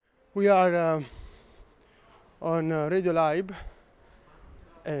We are on Radio Live,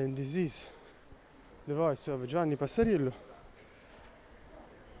 and this is the voice of Giovanni Passariello.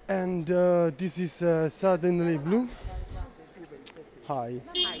 And this is Suddenly Blue. Hi.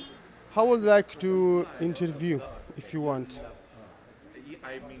 Hi. I would like to interview, if you want. Ma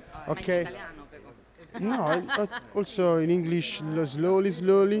in Okay. italiano però. No, also in English,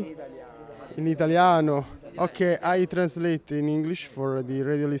 slowly. In Italiano. Okay, I translate in English for the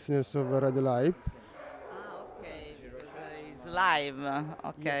radio listeners of Radio Live. Ah, okay, because it's live.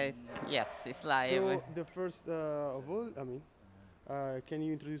 Okay. Yes, it's live. So the first of all, can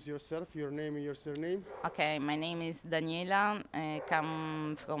you introduce yourself, your name and your surname? Okay, my name is Daniela. I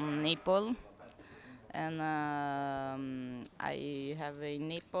come from Naples, and I have a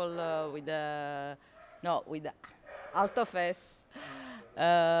Naples with a with Alto Fest.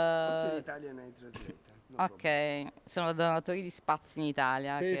 Also in Italian I translate. No Ok, sono donatori di spazi in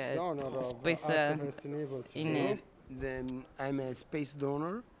Italia. Space che donor of Space, Artefest Naples. in- Okay. Then I'm a space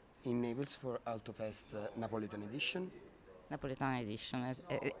donor in Naples for AltoFest Napolitan edition. Napoletana edition,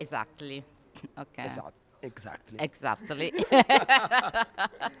 exactly. Ok. Exactly. Exactly.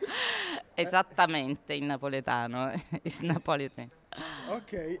 Esattamente in napoletano. It's Napolitan.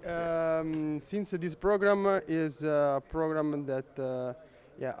 Okay, since this program is a program that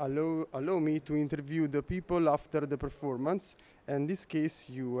allow me to interview the people after the performance, and in this case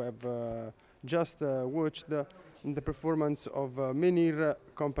you have just watched the performance of Menhir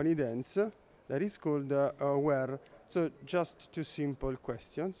Company Dance that is called Where. So just two simple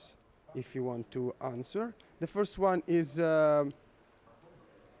questions if you want to answer. The first one is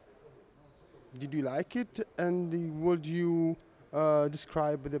did you like it, and would you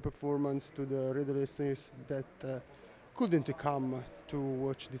describe the performance to the radio listeners that couldn't come to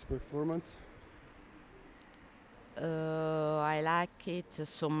watch this performance? I like it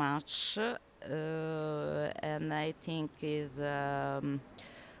so much, and I think is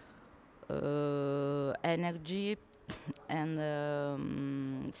energy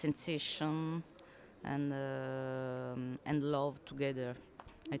and sensation and love together.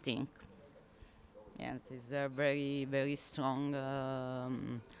 I think. Yes, it's a very strong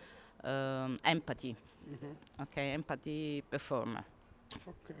empathy. Okay, empathy performer.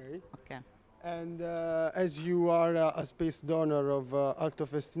 Okay. Okay. And as you are a space donor of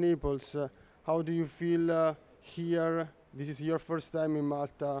AltoFest Naples, how do you feel here? This is your first time in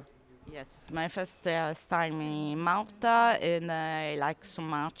Malta. Yes, it's my first time in Malta, and I like so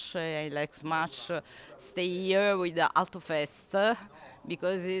much. I like so much stay here with the Altofest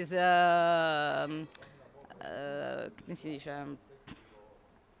because it's come si dice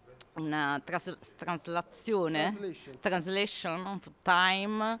una traslazione translation of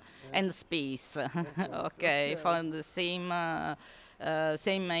time and space. Okay, for the same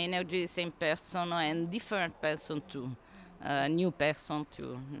energy, same person, and different person too. New person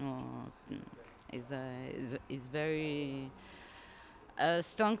too. No, is very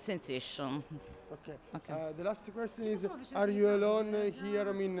strong sensation. Okay. Okay. The last question is: are you alone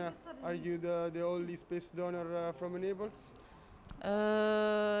here? Are you the only space donor from Naples?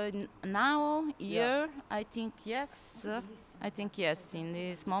 Now here, I think yes. I think yes. In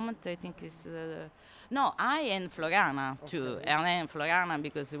this moment, I think it's no. I and Floriana too, Okay. and I and Floriana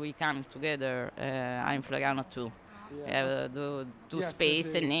because we come together. I'm Floriana too. Yeah. Two Yes,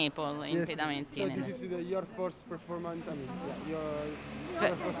 space the- in Naples, in Yes. Pedamenti. So this is your first performance. Fe-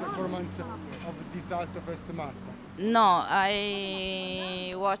 Your first performance of this AltoFest Malta. No,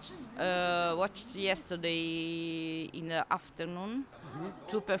 I watched yesterday in the afternoon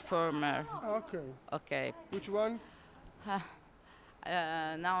two performer. Okay. Okay. Which one?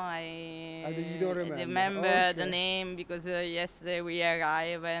 Now I You don't remember. remember the Okay. name because yesterday we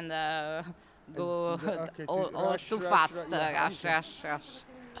arrived and go Okay, all rush, too rush, fast. yeah, Rush, okay. rush, rush.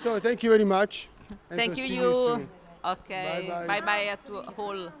 So thank you very much. And Thank so you, see you. soon. Okay. Bye bye. Bye bye to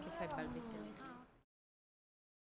all.